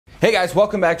Hey guys,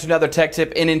 welcome back to another tech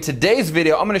tip, and in today's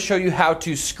video I'm going to show you how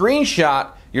to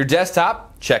screenshot your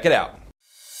desktop. Check it out.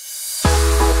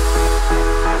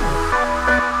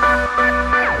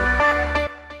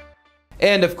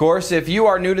 And of course, if you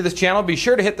are new to this channel, be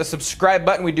sure to hit the subscribe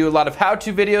button. We do a lot of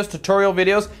how-to videos, tutorial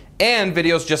videos, and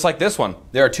videos just like this one.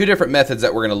 There are two different methods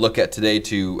that we're going to look at today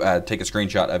to take a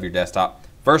screenshot of your desktop.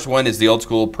 First one is the old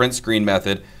school print screen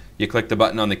method. You click the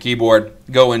button on the keyboard,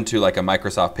 go into like a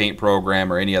Microsoft Paint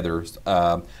program or any other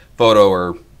photo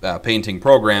or painting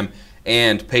program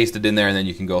and paste it in there, and then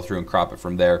you can go through and crop it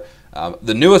from there.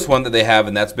 The newest one that they have,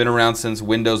 and that's been around since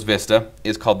Windows Vista,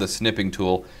 is called the Snipping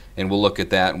Tool, and we'll look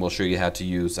at that and we'll show you how to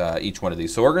use each one of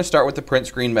these. So we're going to start with the print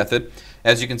screen method.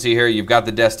 As you can see here, you've got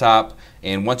the desktop,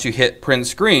 and once you hit print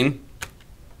screen,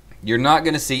 you're not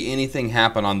going to see anything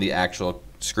happen on the actual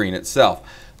screen itself.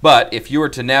 But if you were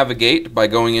to navigate by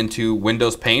going into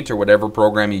Windows Paint or whatever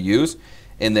program you use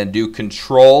and then do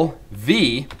Control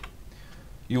V,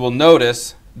 you will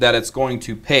notice that it's going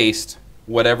to paste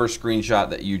whatever screenshot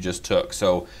that you just took.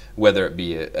 So whether it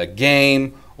be a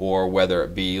game or whether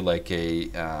it be like a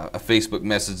Facebook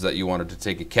message that you wanted to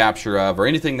take a capture of, or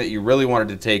anything that you really wanted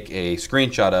to take a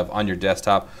screenshot of on your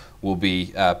desktop will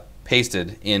be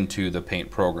pasted into the Paint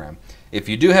program. If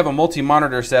you do have a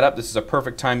multi-monitor setup, this is a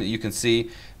perfect time that you can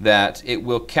see that it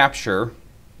will capture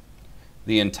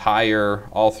the entire,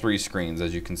 all three screens,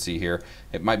 as you can see here.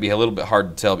 It might be a little bit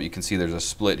hard to tell, but you can see there's a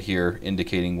split here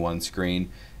indicating one screen,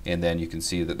 and then you can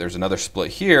see that there's another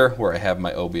split here where I have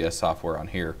my OBS software on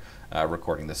here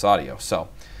recording this audio. So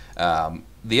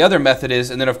the other method is,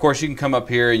 and then of course you can come up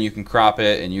here and you can crop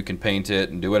it and you can paint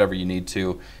it and do whatever you need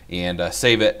to and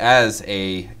save it as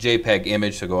a JPEG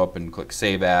image. So go up and click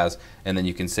Save As, and then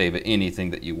you can save it anything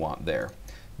that you want there.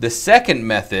 The second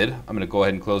method, I'm going to go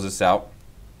ahead and close this out.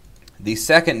 The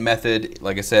second method,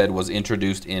 like I said, was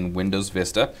introduced in Windows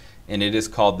Vista, and it is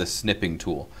called the Snipping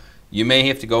Tool. You may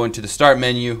have to go into the Start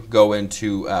menu, go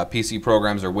into PC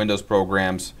programs or Windows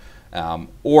programs,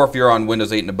 or if you're on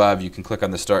Windows 8 and above, you can click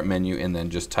on the Start menu and then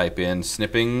just type in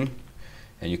Snipping,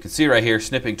 and you can see right here,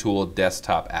 Snipping Tool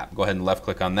Desktop App. Go ahead and left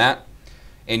click on that,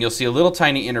 and you'll see a little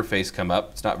tiny interface come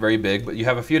up. It's not very big, but you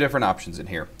have a few different options in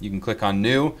here. You can click on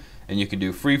New, and you can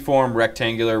do freeform,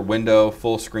 rectangular, window,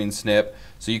 full screen snip,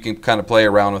 so you can kind of play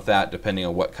around with that depending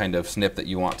on what kind of snip that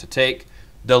you want to take.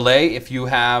 Delay, if you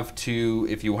have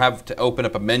to open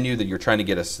up a menu that you're trying to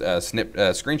get a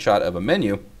screenshot of a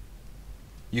menu,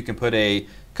 you can put a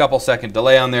couple second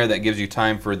delay on there that gives you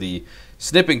time for the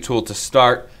snipping tool to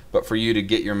start, but for you to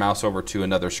get your mouse over to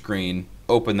another screen,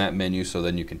 open that menu so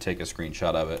then you can take a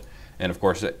screenshot of it. And of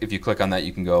course, if you click on that,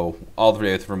 you can go all the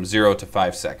way from 0 to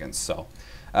 5 seconds. So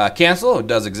cancel, it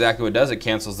does exactly what it does. It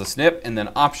cancels the snip. And then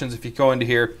options, if you go into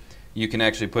here, you can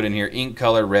actually put in here ink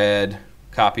color red,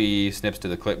 copy snips to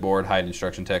the clipboard, hide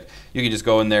instruction text. You can just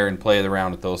go in there and play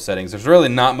around with those settings. There's really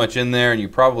not much in there, and you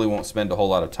probably won't spend a whole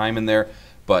lot of time in there,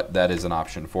 but that is an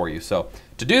option for you. So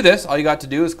to do this, all you got to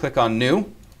do is click on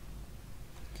New.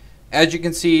 As you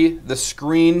can see, the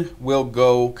screen will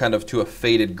go kind of to a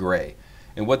faded gray.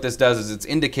 And what this does is it's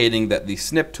indicating that the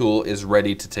snip tool is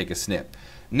ready to take a snip.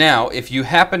 Now, if you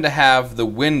happen to have the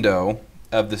window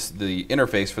of the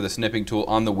interface for the snipping tool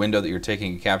on the window that you're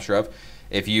taking a capture of,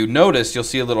 if you notice, you'll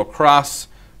see a little cross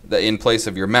in place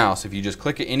of your mouse. If you just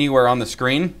click it anywhere on the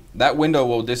screen, that window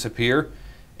will disappear,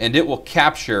 and it will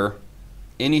capture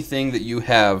anything that you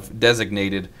have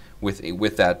designated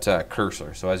with that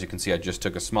cursor. So as you can see, I just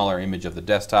took a smaller image of the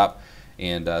desktop,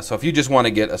 and so if you just want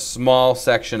to get a small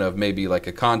section of maybe like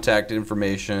a contact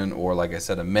information or, like I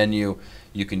said, a menu,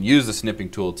 you can use the snipping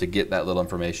tool to get that little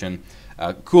information.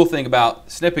 Cool thing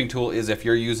about snipping tool is if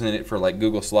you're using it for like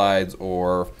Google Slides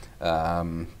or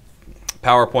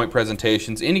PowerPoint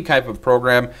presentations, any type of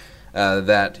program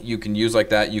that you can use like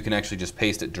that, you can actually just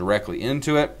paste it directly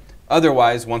into it.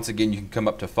 Otherwise, once again, you can come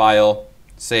up to File,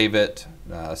 save it,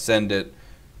 send it,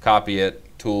 copy it,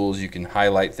 Tools, you can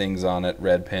highlight things on it,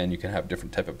 red pen, you can have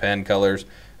different type of pen colors,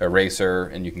 eraser,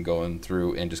 and you can go in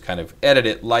through and just kind of edit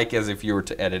it like as if you were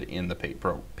to edit in the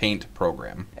Paint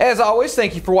program. As always,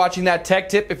 thank you for watching that tech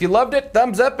tip. If you loved it,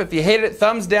 thumbs up. If you hated it,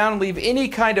 thumbs down. Leave any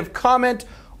kind of comment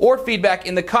or feedback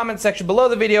in the comment section below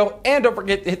the video, and don't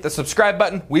forget to hit the subscribe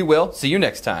button. We will see you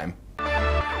next time.